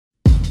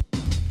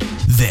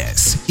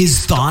This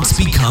is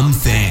Thoughts Become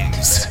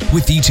Things.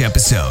 With each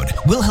episode,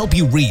 we'll help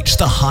you reach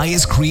the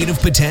highest creative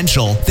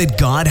potential that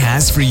God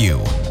has for you.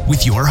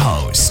 With your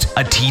host,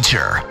 a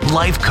teacher,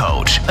 life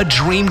coach, a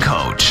dream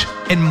coach,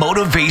 and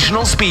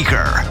motivational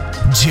speaker,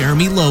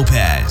 Jeremy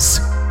Lopez.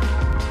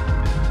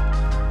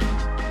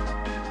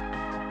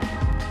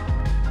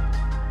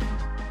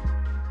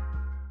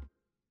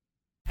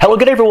 Hello,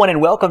 good everyone,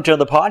 and welcome to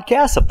another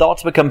podcast of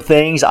Thoughts Become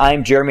Things.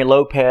 I'm Jeremy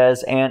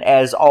Lopez, and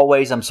as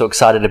always, I'm so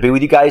excited to be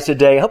with you guys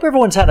today. I hope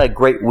everyone's had a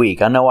great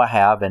week. I know I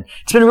have, and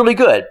it's been really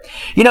good.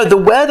 You know, the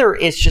weather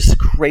is just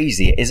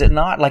crazy, is it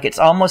not? Like, it's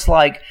almost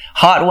like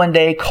hot one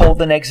day, cold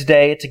the next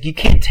day. It's like you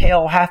can't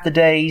tell half the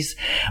days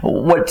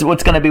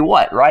what's going to be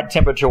what, right,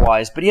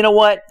 temperature-wise. But you know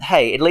what?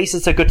 Hey, at least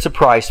it's a good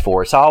surprise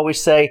for us. I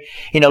always say,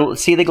 you know,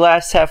 see the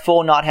glass half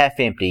full, not half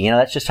empty. You know,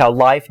 that's just how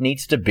life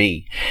needs to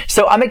be.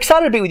 So I'm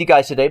excited to be with you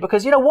guys today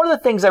because, you know, one of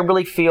the things I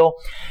really feel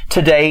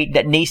today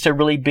that needs to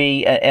really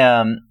be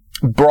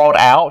brought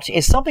out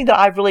is something that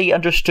I've really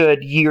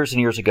understood years and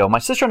years ago. My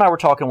sister and I were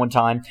talking one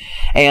time,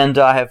 and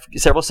I have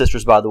several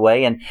sisters, by the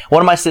way, and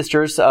one of my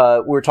sisters, we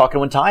were talking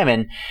one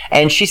time,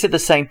 and she said the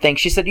same thing.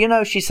 She said,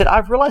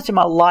 I've realized in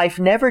my life,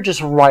 never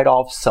just write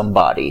off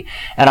somebody.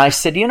 And I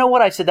said, you know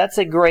what? I said, that's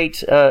a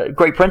great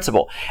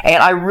principle.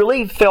 And I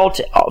really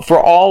felt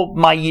for all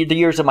the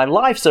years of my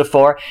life so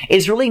far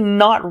is really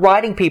not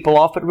writing people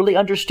off, but really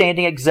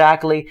understanding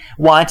exactly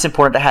why it's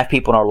important to have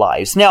people in our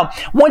lives. Now,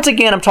 once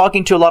again, I'm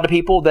talking to a lot of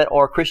people that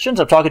are Christians.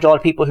 I'm talking to a lot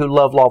of people who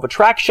love law of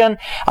attraction,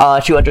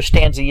 who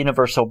understands the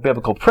universal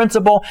biblical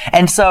principle.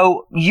 And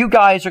so you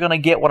guys are going to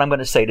get what I'm going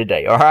to say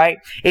today, all right?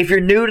 If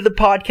you're new to the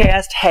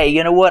podcast, hey,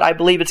 you know what? I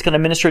believe it's going to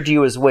minister to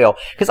you as well.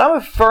 Because I'm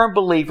a firm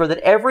believer that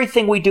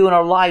everything we do in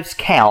our lives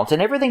counts,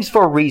 and everything's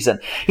for a reason.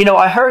 You know,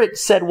 I heard it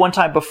said one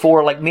time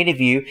before, like many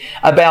of you,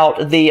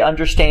 about the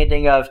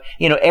understanding of,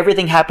 you know,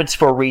 everything happens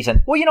for a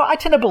reason. Well, you know, I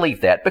tend to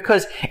believe that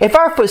because if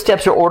our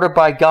footsteps are ordered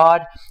by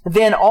God,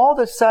 then all of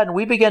a sudden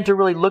we begin to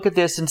really look at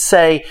this and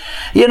say,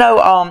 you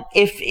know,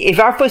 if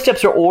our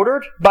footsteps are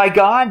ordered by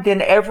God, then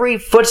every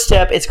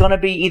footstep is going to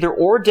be either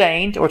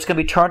ordained or it's going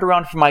to be turned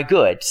around for my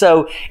good.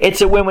 So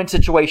it's a win-win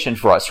situation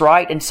for us,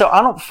 right? And so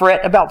I don't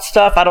fret about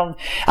stuff. I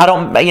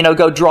don't, you know,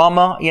 go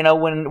drama, you know,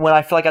 when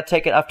I feel like I've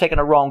taken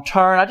a wrong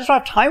turn. I just don't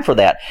have time for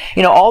that.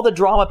 You know, all the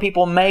drama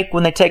people make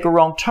when they take a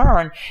wrong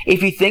turn,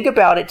 if you think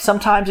about it,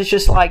 sometimes it's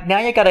just like, now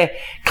you got to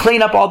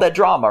clean up all that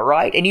drama,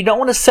 right? And you don't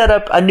want to set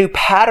up a new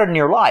pattern in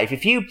your life.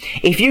 If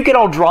you get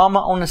all drama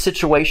on a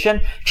situation,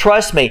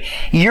 trust me,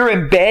 you're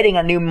embedding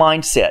a new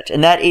mindset.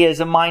 And that is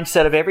a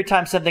mindset of every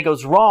time something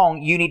goes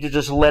wrong, you need to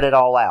just let it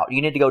all out.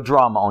 You need to go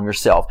drama on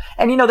yourself.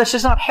 And you know, that's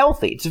just not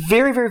healthy. It's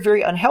very, very,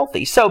 very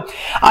unhealthy. So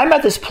I'm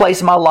at this place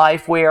in my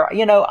life where,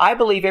 you know, I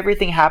believe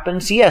everything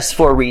happens, yes,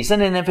 for a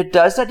reason. And if it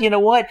doesn't, you know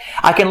what?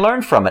 I can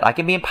learn from it. I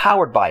can be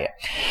empowered by it.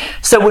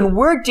 So when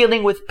we're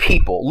dealing with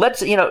people,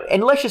 let's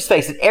just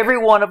face it, every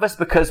one of us,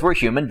 because we're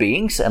human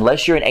beings,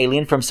 unless you're an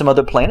alien from some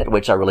other planet,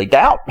 which I really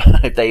doubt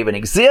if they even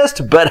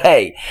exist, but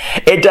hey,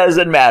 it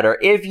doesn't matter.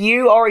 If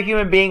you are a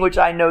human being, which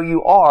I know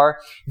you are,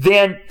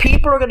 then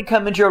people are going to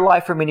come into your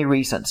life for many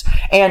reasons.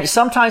 And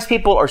sometimes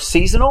people are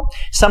seasonal.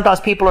 Sometimes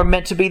people are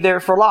meant to be there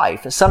for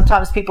life.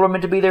 Sometimes people are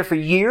meant to be there for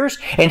years.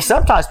 And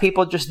sometimes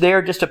people are just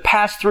there just to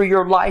pass through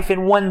your life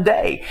in one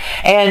day.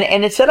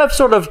 And instead of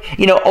sort of,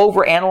 you know,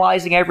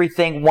 overanalyzing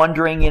everything,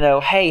 wondering, you know,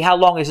 hey, how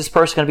long is this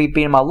person going to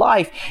be in my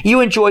life?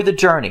 You enjoy the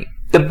journey.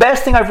 The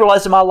best thing I've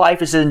realized in my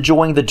life is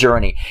enjoying the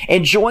journey.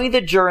 Enjoying the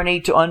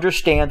journey to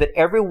understand that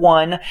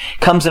everyone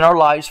comes in our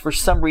lives for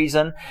some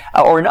reason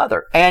or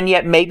another. And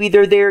yet maybe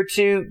they're there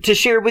to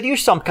share with you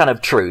some kind of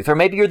truth. Or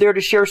maybe you're there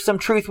to share some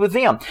truth with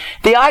them.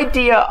 The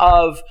idea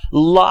of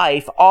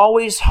life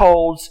always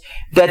holds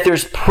that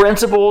there's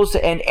principles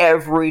in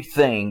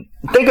everything.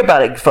 Think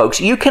about it, folks.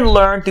 You can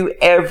learn through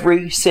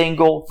every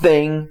single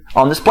thing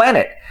on this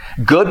planet.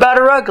 Good, bad,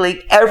 or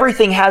ugly,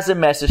 everything has a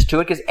message to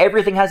it because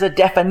everything has a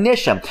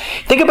definition.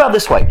 Think about it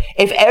this way.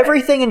 If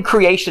everything in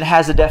creation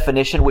has a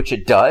definition, which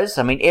it does,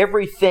 I mean,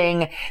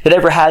 everything that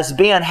ever has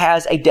been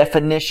has a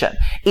definition.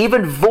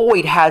 Even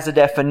void has a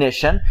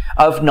definition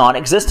of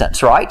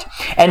non-existence, right?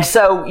 And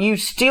so you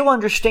still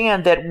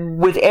understand that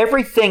with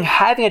everything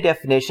having a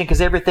definition,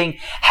 because everything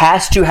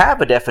has to have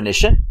a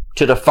definition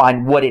to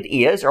define what it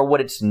is or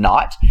what it's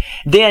not,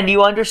 then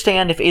you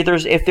understand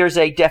if there's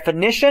a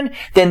definition,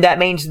 then that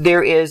means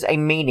there is a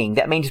meaning.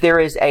 That means there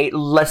is a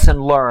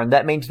lesson learned.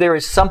 That means there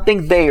is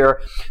something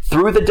there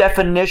through the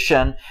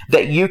definition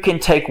that you can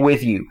take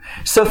with you.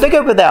 So think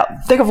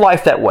of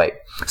life that way.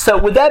 So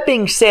with that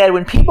being said,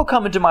 when people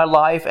come into my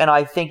life and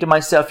I think to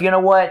myself, you know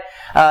what,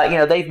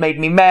 they've made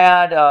me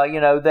mad,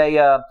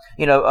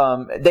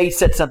 they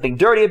said something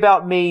dirty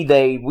about me,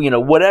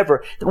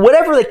 whatever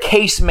the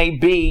case may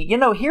be,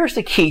 here's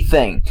the key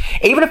thing.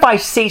 Even if I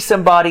see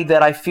somebody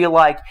that I feel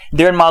like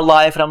they're in my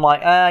life and I'm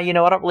like, I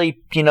don't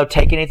really,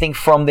 take anything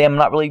from them, I'm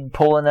not really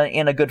pulling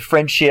in a good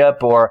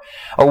friendship or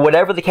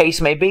whatever the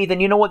case may be, then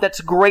you know what, that's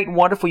great and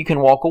wonderful, you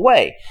can walk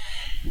away.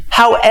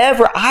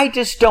 However, I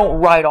just don't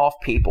write off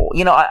people.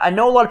 I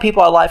know a lot of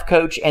people I life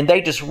coach, and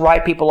they just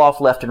write people off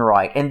left and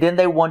right. And then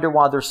they wonder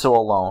why they're so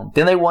alone.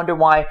 Then they wonder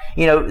why,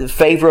 the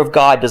favor of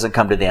God doesn't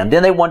come to them.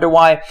 Then they wonder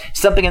why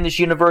something in this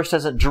universe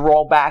doesn't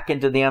draw back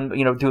into them,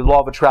 through the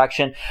law of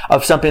attraction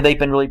of something they've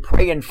been really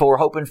praying for,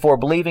 hoping for,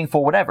 believing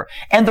for, whatever.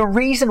 And the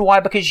reason why,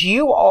 because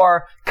you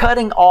are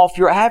cutting off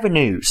your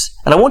avenues.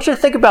 And I want you to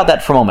think about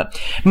that for a moment.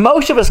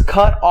 Most of us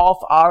cut off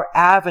our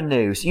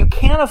avenues. You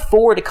can't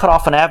afford to cut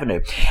off an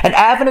avenue. An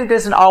avenue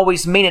doesn't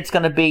always mean it's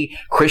going to be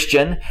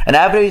Christian. An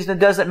avenue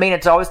doesn't mean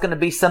it's always going to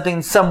be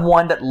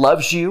someone that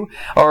loves you,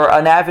 or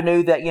an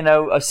avenue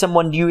that,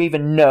 someone you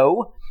even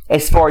know.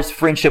 As far as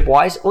friendship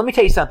wise, let me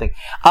tell you something.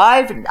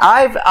 I've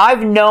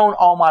known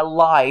all my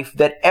life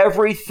that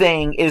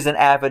everything is an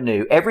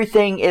avenue.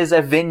 Everything is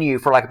a venue,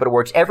 for lack of better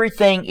words.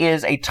 Everything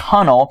is a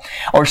tunnel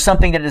or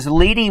something that is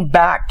leading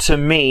back to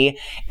me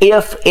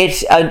if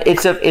it's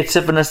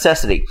of a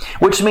necessity.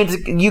 Which means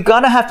you're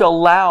gonna have to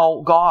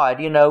allow God,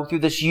 through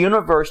this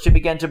universe to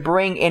begin to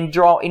bring and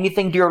draw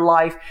anything to your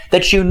life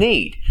that you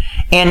need.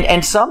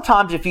 And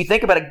sometimes if you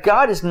think about it,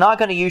 God is not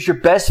going to use your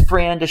best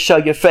friend to show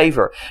you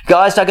favor.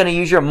 God's not going to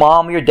use your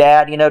mom or your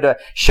dad, to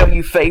show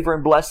you favor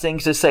and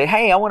blessings, to say,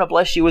 hey, I want to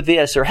bless you with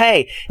this, or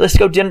hey, let's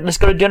go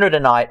to dinner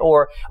tonight,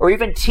 or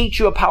even teach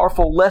you a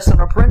powerful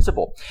lesson or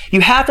principle. You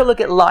have to look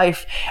at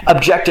life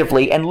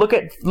objectively and look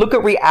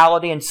at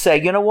reality and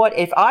say, you know what?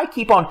 If I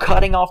keep on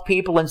cutting off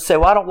people and say,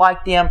 well, I don't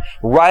like them,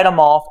 write them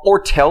off or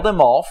tell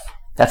them off.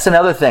 That's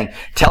another thing.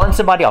 Telling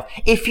somebody off.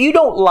 If you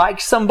don't like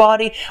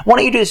somebody, why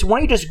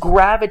don't you just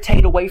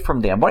gravitate away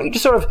from them? Why don't you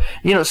just sort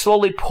of,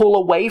 slowly pull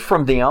away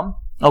from them?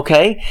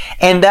 Okay?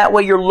 And that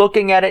way you're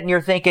looking at it and you're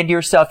thinking to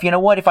yourself, you know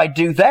what? If I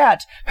do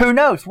that, who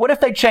knows? What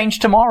if they change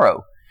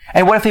tomorrow?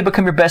 And what if they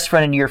become your best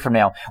friend in a year from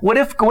now? What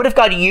if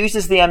God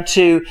uses them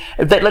to,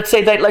 let's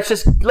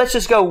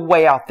just go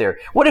way out there.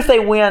 What if they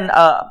win,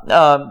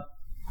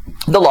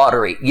 the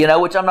lottery,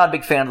 which I'm not a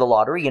big fan of the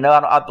lottery.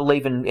 I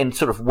believe in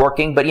sort of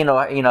working, but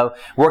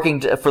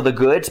working for the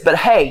goods. But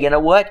hey, you know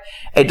what?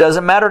 It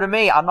doesn't matter to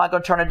me. I'm not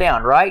going to turn it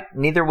down, right?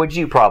 Neither would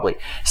you probably.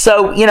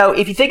 So,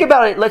 if you think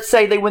about it, let's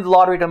say they win the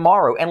lottery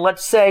tomorrow, and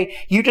let's say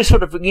you just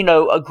sort of,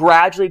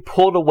 gradually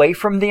pulled away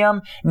from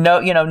them.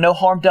 No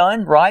harm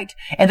done, right?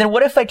 And then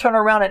what if they turn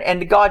around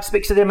and God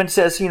speaks to them and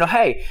says,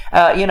 hey,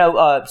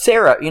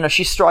 Sarah,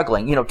 she's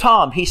struggling.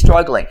 Tom, he's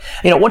struggling.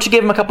 Why don't you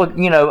give him a couple of,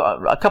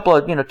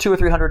 $200,000 or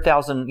 $300,000,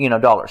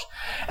 dollars.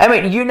 I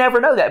mean, you never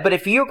know that. But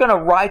if you're going to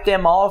write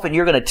them off and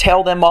you're going to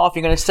tell them off,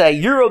 you're going to say,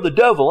 you're of the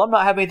devil, I'm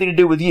not having anything to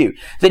do with you.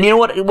 Then you know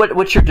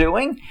what you're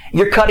doing?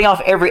 You're cutting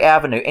off every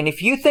avenue. And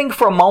if you think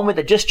for a moment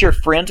that just your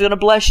friend's going to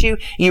bless you,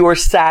 you are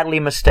sadly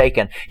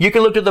mistaken. You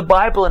can look to the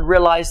Bible and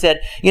realize that,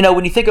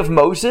 when you think of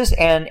Moses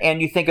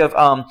and you think of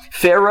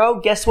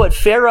Pharaoh, guess what?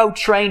 Pharaoh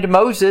trained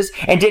Moses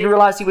and didn't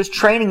realize he was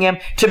training him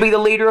to be the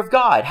leader of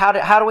God.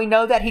 How do we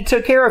know that? He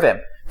took care of him.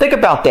 Think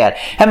about that.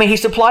 I mean, he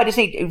supplied his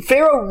need.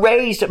 Pharaoh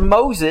raised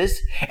Moses,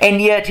 and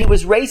yet he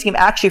was raising him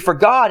actually for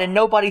God, and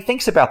nobody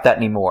thinks about that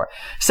anymore.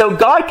 So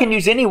God can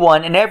use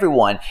anyone and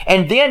everyone,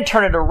 and then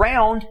turn it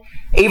around.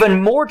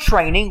 Even more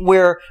training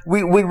where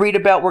we read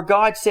about where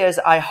God says,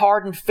 I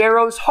hardened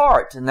Pharaoh's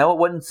heart. No, it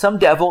wasn't some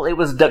devil. It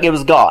was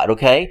God,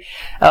 okay?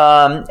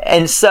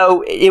 And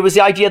so it was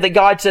the idea that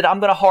God said, I'm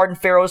going to harden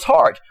Pharaoh's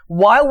heart.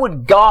 Why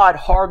would God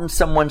harden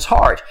someone's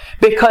heart?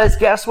 Because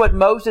guess what?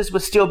 Moses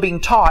was still being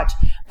taught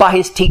by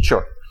his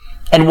teacher.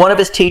 And one of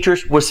his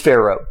teachers was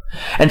Pharaoh.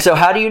 And so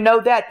how do you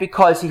know that?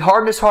 Because he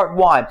hardened his heart.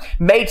 Why?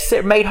 Made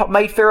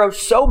Pharaoh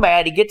so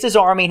mad, he gets his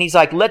army and he's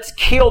like, let's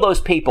kill those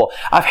people.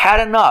 I've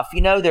had enough.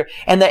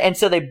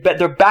 So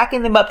they're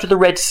backing them up to the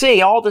Red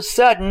Sea. All of a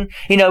sudden,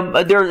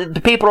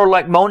 the people are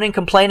like moaning,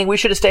 complaining, we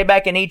should have stayed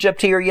back in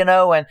Egypt here,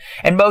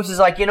 and Moses is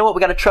like, you know what?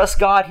 We got to trust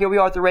God. Here we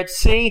are at the Red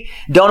Sea.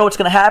 Don't know what's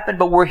going to happen,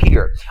 but we're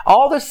here.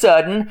 All of a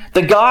sudden,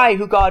 the guy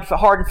who God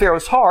hardened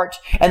Pharaoh's heart,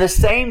 and the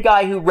same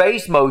guy who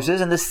raised Moses,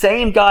 and the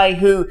same guy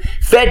who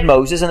fed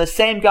Moses, and the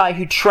same guy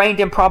who trained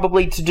him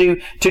probably to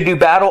do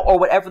battle or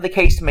whatever the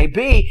case may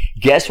be,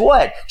 guess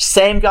what?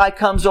 Same guy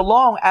comes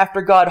along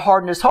after God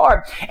hardened his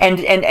heart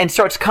and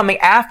starts coming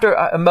after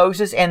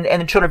Moses and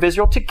the children of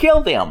Israel to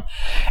kill them.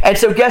 And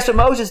so guess what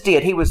Moses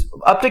did? He was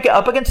up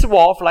against the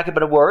wall, for lack of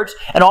better words,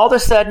 and all of a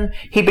sudden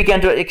he began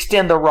to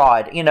extend the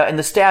rod, and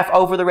the staff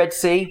over the Red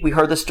Sea. We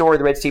heard the story.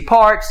 The Red Sea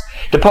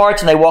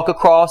departs, and they walk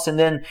across, and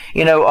then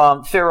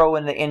Pharaoh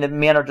and the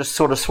men are just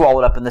sort of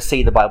swallowed up in the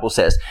sea, the Bible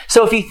says.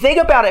 So if you think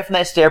about it from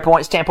that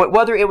standpoint,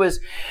 whether it was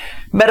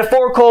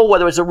metaphorical,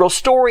 whether it was a real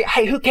story,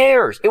 hey, who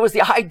cares? It was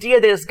the idea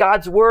that it's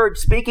God's word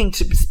speaking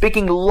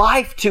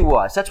life to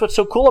us. That's what's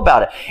so cool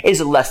about it,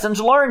 is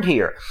lessons learned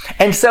here.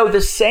 And so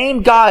the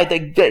same guy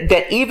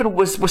that even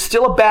was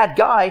still a bad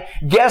guy,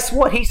 guess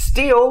what? He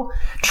still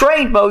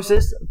trained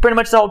Moses pretty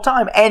much the whole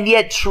time, and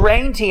yet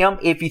trained him,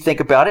 if you think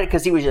about it,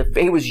 because he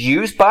was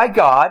used by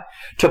God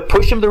to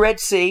push him to the Red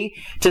Sea,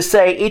 to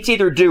say, it's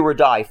either do or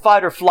die,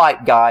 fight or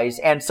flight, guys.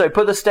 And so he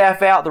put the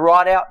staff out, the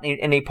rod out,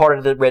 and he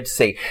parted the Red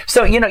Sea.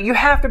 So, you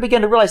have to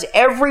begin to realize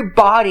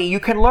everybody you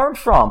can learn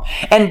from.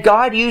 And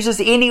God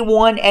uses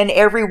anyone and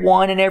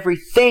everyone and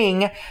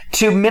everything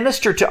to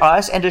minister to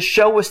us and to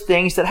show us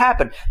things that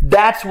happen.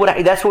 That's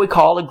what we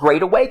call a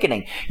great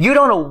awakening. You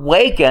don't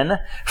awaken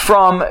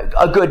from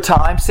a good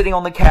time, sitting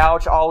on the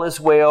couch, all is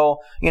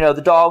well,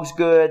 the dog's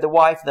good, the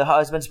wife, the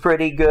husband's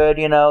pretty good,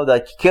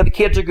 the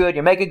kids are good,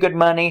 you're making good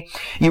money,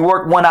 you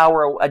work 1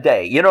 hour a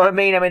day. You know what I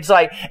mean? It's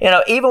like,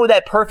 even with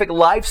that perfect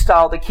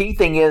lifestyle, the key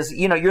thing is,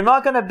 you're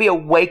not going to be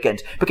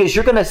awakened because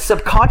you're going to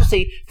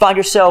subconsciously find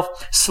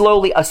yourself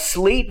slowly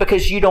asleep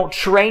because you don't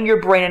train your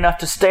brain enough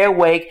to stay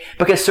awake,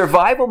 because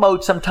survival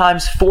mode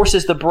sometimes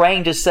forces the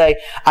brain to say,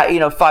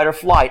 fight or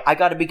flight. I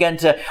got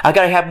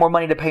to have more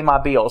money to pay my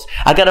bills.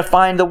 I got to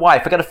find the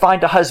wife. I got to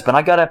find a husband.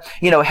 I got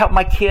to, help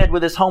my kid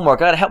with his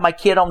homework. I got to help my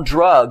kid on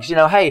drugs.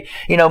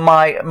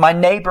 My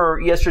neighbor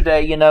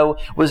yesterday,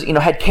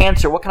 had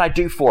cancer. What can I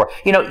do for?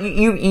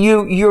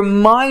 Your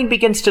mind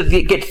begins to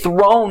get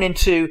thrown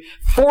into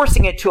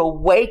forcing it to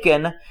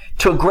awaken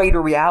to a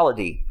greater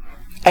reality.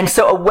 And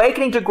so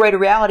awakening to greater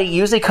reality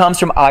usually comes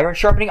from iron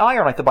sharpening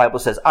iron, like the Bible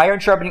says.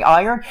 Iron sharpening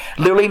iron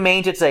literally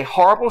means it's a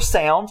horrible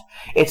sound.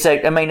 It's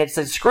an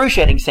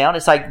excruciating sound.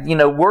 It's like,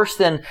 worse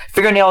than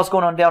fingernails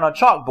going down on a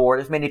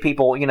chalkboard, as many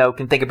people,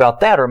 can think about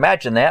that or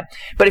imagine that.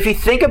 But if you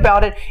think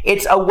about it,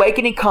 its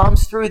awakening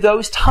comes through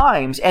those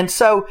times. And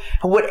so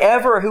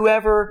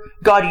whoever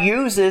God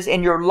uses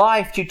in your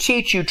life to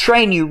teach you,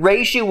 train you,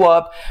 raise you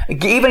up,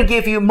 even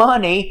give you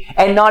money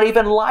and not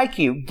even like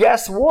you,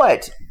 guess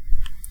what?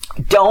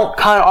 Don't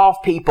cut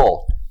off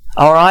people.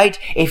 All right?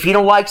 If you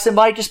don't like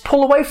somebody, just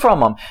pull away from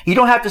them. You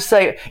don't have to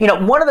say,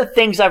 one of the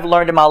things I've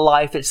learned in my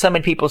life that so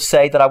many people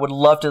say that I would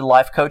love to the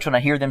life coach when I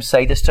hear them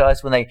say this to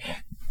us, when they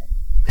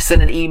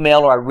send an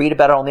email or I read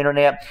about it on the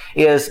internet,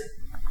 is,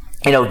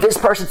 this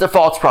person's a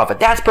false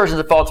prophet. That person's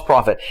a false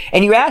prophet.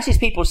 And you ask these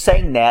people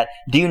saying that,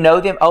 do you know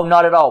them? Oh,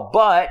 not at all.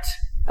 But...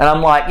 And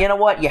I'm like, you know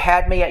what? You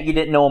had me at you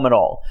didn't know them at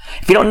all.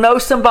 If you don't know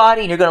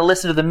somebody and you're going to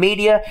listen to the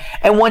media,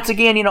 and once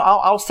again,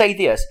 I'll say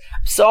this.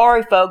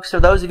 Sorry, folks, for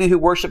those of you who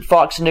worship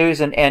Fox News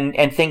and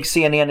think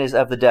CNN is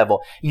of the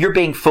devil. You're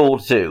being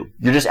fooled too.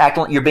 You're just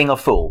acting like you're being a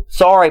fool.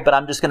 Sorry, but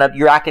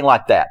you're acting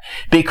like that.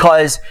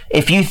 Because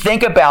if you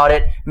think about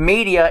it,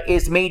 media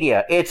is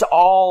media. It's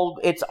all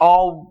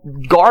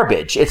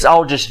garbage. It's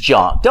all just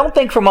junk. Don't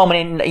think for a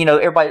moment,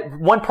 everybody,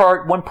 one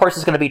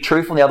person's going to be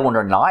truthful and the other one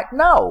are not.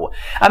 No.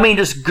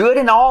 There's good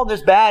and all,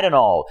 there's bad and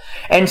all.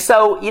 And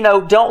so,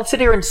 don't sit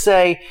here and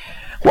say,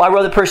 well, I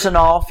wrote the person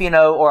off,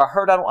 or I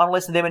heard I don't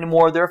listen to them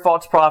anymore. They're a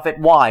false prophet.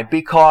 Why?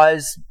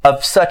 Because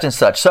of such and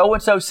such.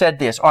 So-and-so said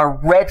this, or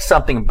I read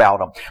something about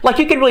them. Like,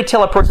 you can really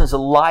tell a person's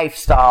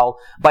lifestyle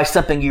by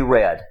something you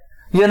read.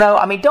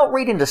 Don't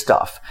read into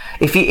stuff.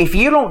 If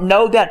you don't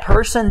know that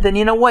person, then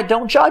you know what?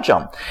 Don't judge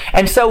them.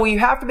 And so you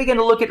have to begin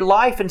to look at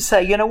life and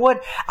say, you know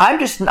what? I'm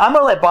going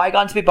to let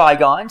bygones be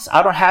bygones.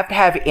 I don't have to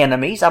have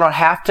enemies. I don't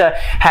have to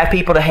have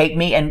people to hate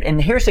me.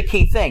 And here's the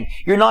key thing.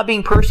 You're not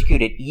being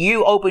persecuted.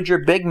 You opened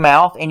your big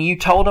mouth and you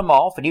told them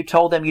off and you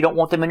told them you don't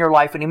want them in your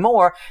life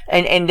anymore.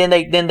 And then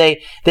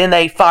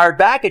they fired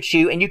back at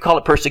you and you call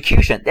it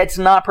persecution. That's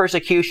not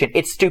persecution.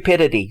 It's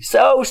stupidity.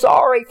 So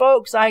sorry,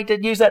 folks. I hate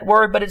to use that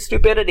word, but it's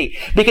stupidity.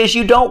 Because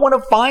you don't want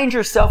to find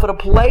yourself at a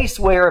place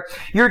where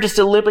you're just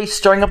deliberately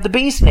stirring up the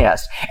bee's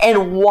nest.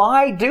 And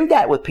why do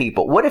that with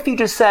people? What if you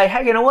just say,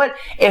 hey, you know what?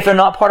 If they're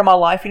not part of my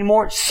life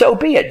anymore, so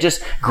be it.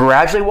 Just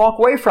gradually walk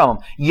away from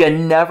them. You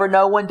never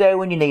know one day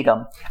when you need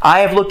them.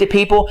 I have looked at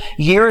people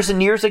years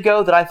and years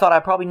ago that I thought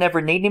I probably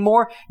never need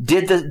anymore,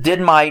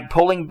 did my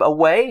pulling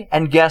away,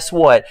 and guess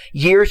what?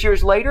 Years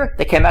later,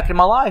 they came back into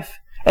my life.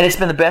 And it's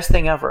been the best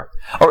thing ever.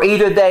 Or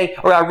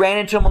I ran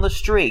into them on the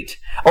street.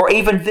 Or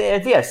even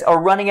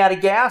or running out of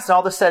gas, and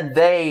all of a sudden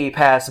they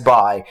pass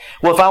by.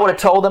 Well, if I would have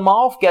told them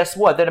off, guess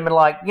what? They'd have been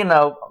like,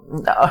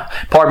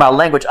 pardon my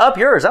language, up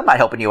yours, I'm not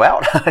helping you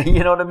out.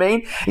 You know what I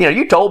mean?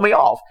 You told me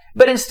off.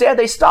 But instead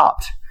they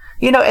stopped.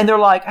 And they're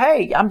like,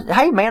 hey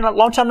man, a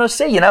long time no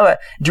see, did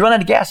you run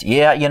out of gas?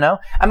 Yeah,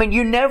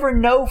 you never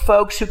know,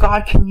 folks, who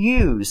God can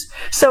use.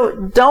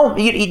 So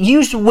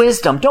use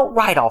wisdom. Don't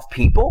write off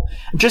people.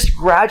 Just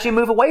gradually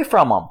move away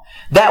from them.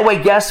 That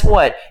way, guess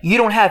what? You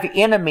don't have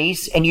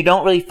enemies and you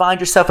don't really find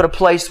yourself at a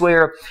place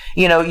where,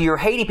 you're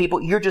hating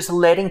people. You're just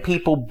letting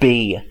people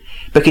be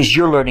because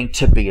you're learning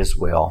to be as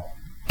well.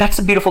 That's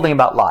the beautiful thing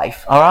about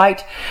life, all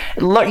right?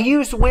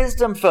 Use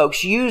wisdom,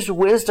 folks. Use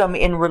wisdom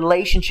in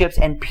relationships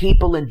and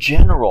people in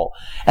general.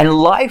 And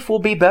life will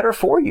be better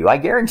for you, I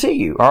guarantee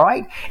you, all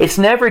right? It's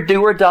never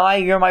do or die,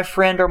 you're my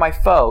friend or my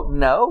foe.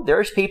 No,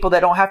 there's people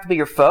that don't have to be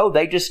your foe.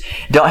 They just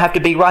don't have to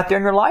be right there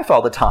in your life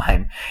all the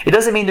time. It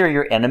doesn't mean they're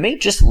your enemy.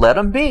 Just let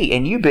them be,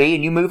 and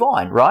you move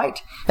on, right?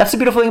 That's the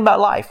beautiful thing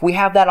about life. We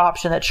have that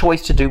option, that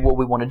choice to do what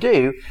we want to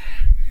do.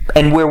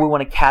 and where we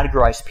want to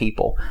categorize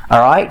people. All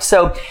right.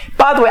 So,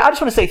 by the way, I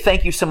just want to say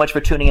thank you so much for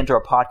tuning into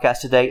our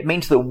podcast today. It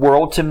means the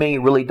world to me. It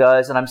really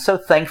does. And I'm so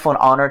thankful and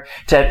honored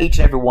to have each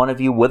and every one of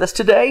you with us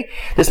today.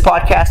 This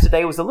podcast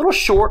today was a little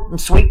short and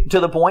sweet to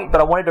the point,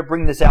 but I wanted to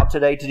bring this out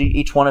today to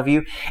each one of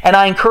you. And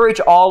I encourage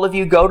all of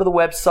you, go to the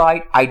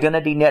website,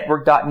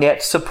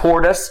 IdentityNetwork.net,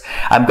 support us.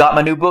 I've got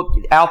my new book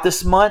out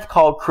this month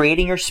called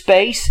Creating Your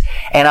Space.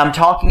 And I'm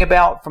talking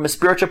about, from a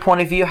spiritual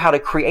point of view, how to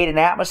create an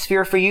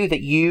atmosphere for you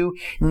that you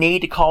need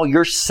to call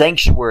your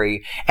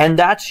sanctuary, and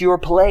that's your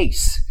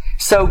place.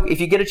 So if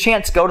you get a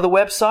chance, go to the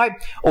website,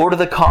 order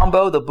the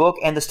combo, the book,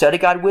 and the study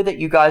guide with it.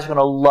 You guys are going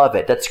to love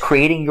it. That's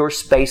Creating Your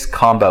Space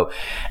combo.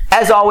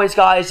 As always,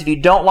 guys, if you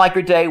don't like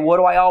your day, what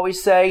do I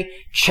always say?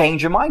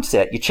 Change your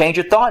mindset. You change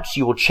your thoughts,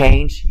 you will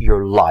change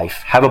your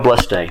life. Have a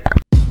blessed day.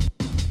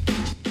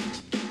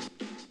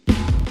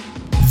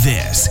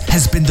 This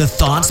has been the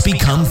Thoughts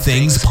Become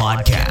Things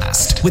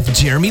podcast with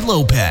Jeremy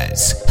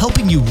Lopez,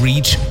 helping you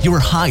reach your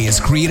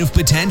highest creative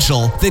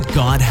potential that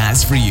God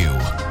has for you.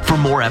 For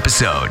more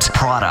episodes,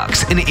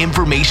 products, and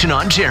information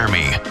on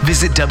Jeremy,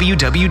 visit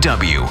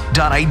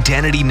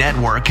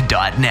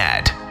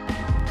www.identitynetwork.net.